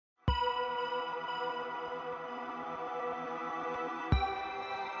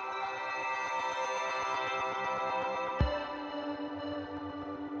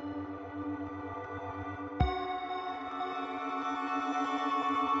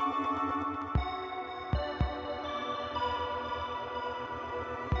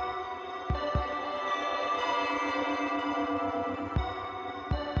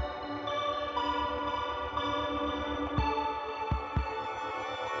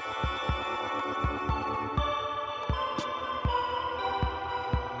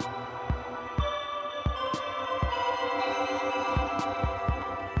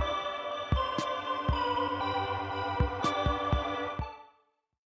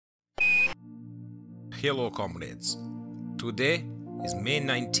Hello, comrades. Today is May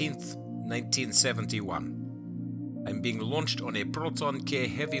 19th, 1971. I'm being launched on a Proton-K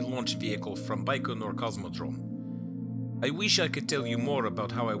heavy launch vehicle from Baikonur Cosmodrome. I wish I could tell you more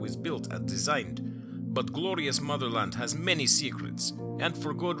about how I was built and designed, but glorious motherland has many secrets, and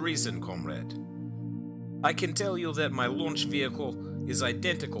for good reason, comrade. I can tell you that my launch vehicle is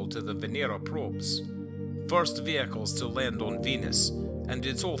identical to the Venera probes, first vehicles to land on Venus, and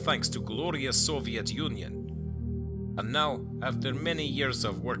it's all thanks to glorious Soviet Union. And now, after many years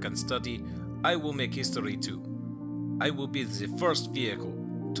of work and study, I will make history too. I will be the first vehicle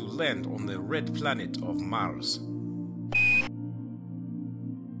to land on the red planet of Mars.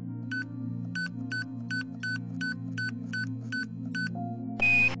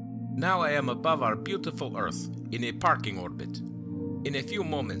 Now I am above our beautiful Earth, in a parking orbit. In a few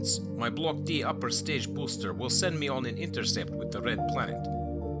moments, my Block D upper stage booster will send me on an intercept with the red planet.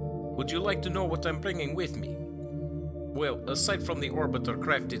 Would you like to know what I'm bringing with me? Well, aside from the orbiter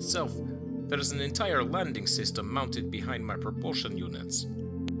craft itself, there is an entire landing system mounted behind my propulsion units.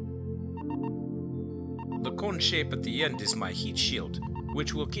 The cone shape at the end is my heat shield,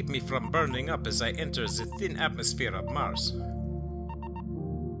 which will keep me from burning up as I enter the thin atmosphere of Mars.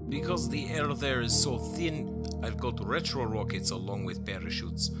 Because the air there is so thin, I've got retro rockets along with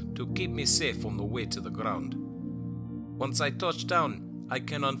parachutes to keep me safe on the way to the ground. Once I touch down, I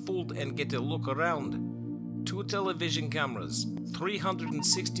can unfold and get a look around. 2 television cameras,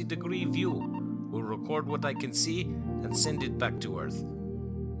 360-degree view, will record what I can see and send it back to Earth.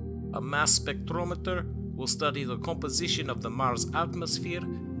 A mass spectrometer will study the composition of the Mars atmosphere,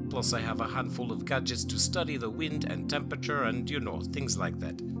 plus I have a handful of gadgets to study the wind and temperature and, things like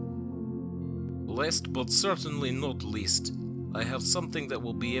that. Last but certainly not least, I have something that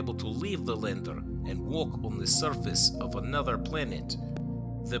will be able to leave the lander and walk on the surface of another planet.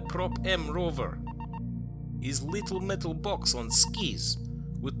 The Prop M rover is little metal box on skis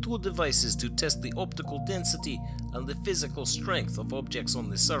with 2 devices to test the optical density and the physical strength of objects on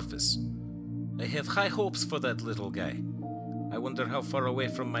the surface. I have high hopes for that little guy. I wonder how far away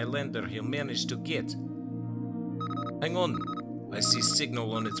from my lander he'll manage to get. Hang on, I see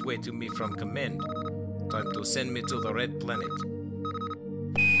signal on its way to me from command. Time to send me to the red planet.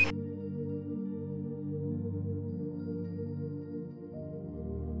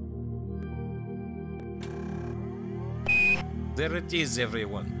 There it is,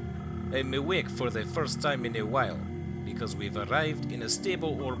 everyone. I'm awake for the first time in a while, because we've arrived in a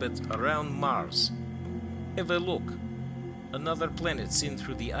stable orbit around Mars. Have a look. Another planet seen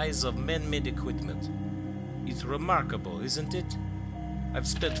through the eyes of man-made equipment. It's remarkable, isn't it? I've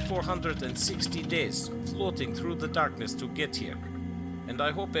spent 460 days floating through the darkness to get here, and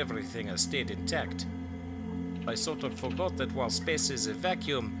I hope everything has stayed intact. I sort of forgot that while space is a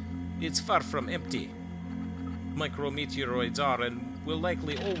vacuum, it's far from empty. Micrometeoroids are and will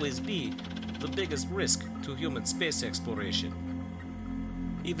likely always be the biggest risk to human space exploration.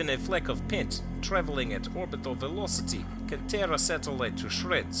 Even a fleck of paint traveling at orbital velocity can tear a satellite to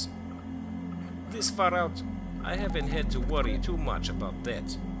shreds. This far out, I haven't had to worry too much about that.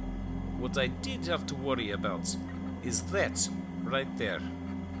 What I did have to worry about is that right there.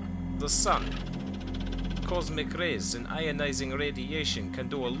 The sun. Cosmic rays and ionizing radiation can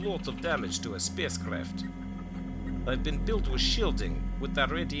do a lot of damage to a spacecraft. I've been built with shielding with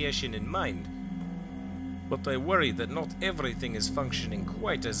that radiation in mind, but I worry that not everything is functioning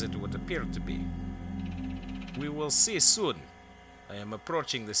quite as it would appear to be. We will see soon. I am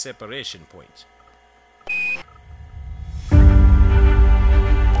approaching the separation point.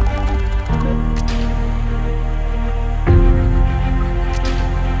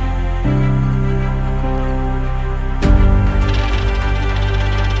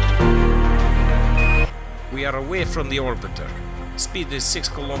 We are away from the orbiter. Speed is 6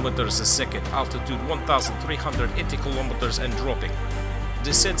 kilometers a second, altitude 1,380 kilometers and dropping.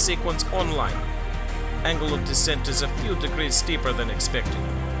 Descent sequence online. Angle of descent is a few degrees steeper than expected.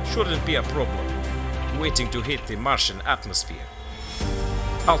 Shouldn't be a problem. Waiting to hit the Martian atmosphere.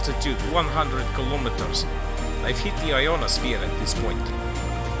 Altitude 100 kilometers. I've hit the ionosphere at this point.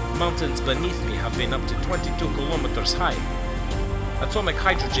 Mountains beneath me have been up to 22 kilometers high. Atomic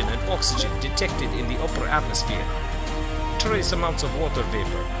hydrogen and oxygen detected in the upper atmosphere. Trace amounts of water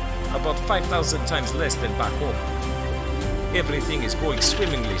vapor, about 5,000 times less than back home. Everything is going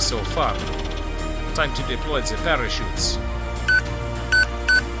swimmingly so far. Time to deploy the parachutes.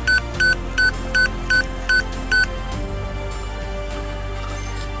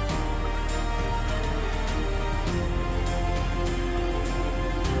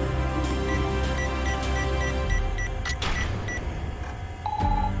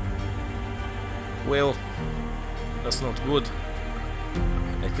 Well, that's not good.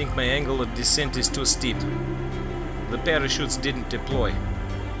 I think my angle of descent is too steep. The parachutes didn't deploy.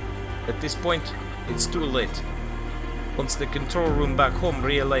 At this point, it's too late. Once the control room back home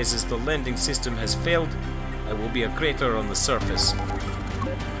realizes the landing system has failed, I will be a crater on the surface.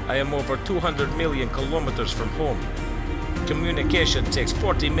 I am over 200 million kilometers from home. Communication takes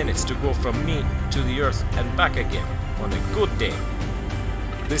 40 minutes to go from me to the Earth and back again on a good day.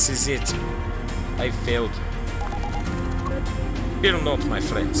 This is it. I failed. Fear not, my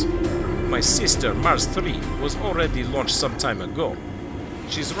friends. My sister, Mars-2, was already launched some time ago.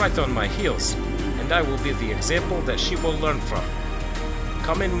 She's right on my heels, and I will be the example that she will learn from.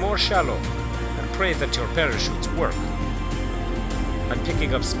 Come in more shallow, and pray that your parachutes work. I'm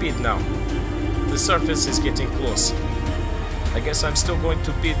picking up speed now. The surface is getting close. I guess I'm still going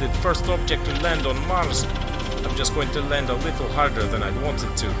to be the first object to land on Mars. I'm just going to land a little harder than I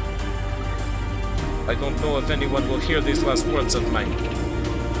wanted to. I don't know if anyone will hear these last words of mine.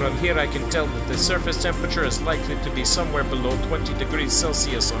 From here I can tell that the surface temperature is likely to be somewhere below 20 degrees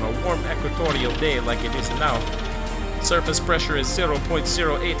Celsius on a warm equatorial day like it is now. Surface pressure is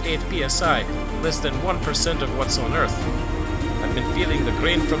 0.088 psi, less than 1% of what's on Earth. I've been feeling the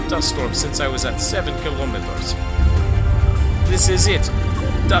grain from dust storms since I was at 7 kilometers. This is it.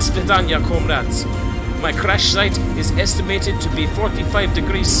 Das Vidania, comrades. My crash site is estimated to be 45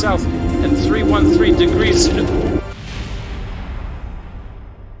 degrees south and 313 degrees...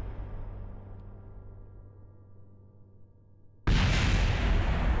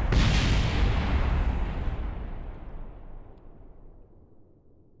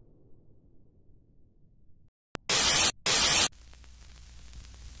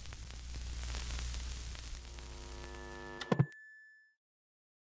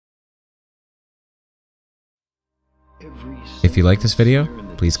 If you like this video,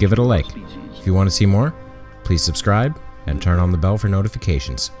 please give it a like. If you want to see more, please subscribe and turn on the bell for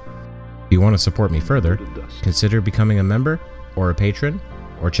notifications. If you want to support me further, consider becoming a member or a patron,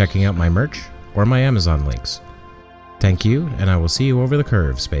 or checking out my merch or my Amazon links. Thank you, and I will see you over the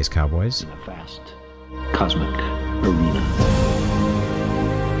curve, Space Cowboys. In a vast cosmic arena.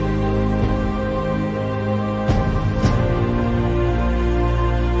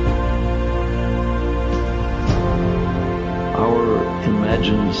 Our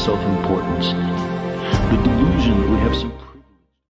imagined self-importance, the delusion that we have some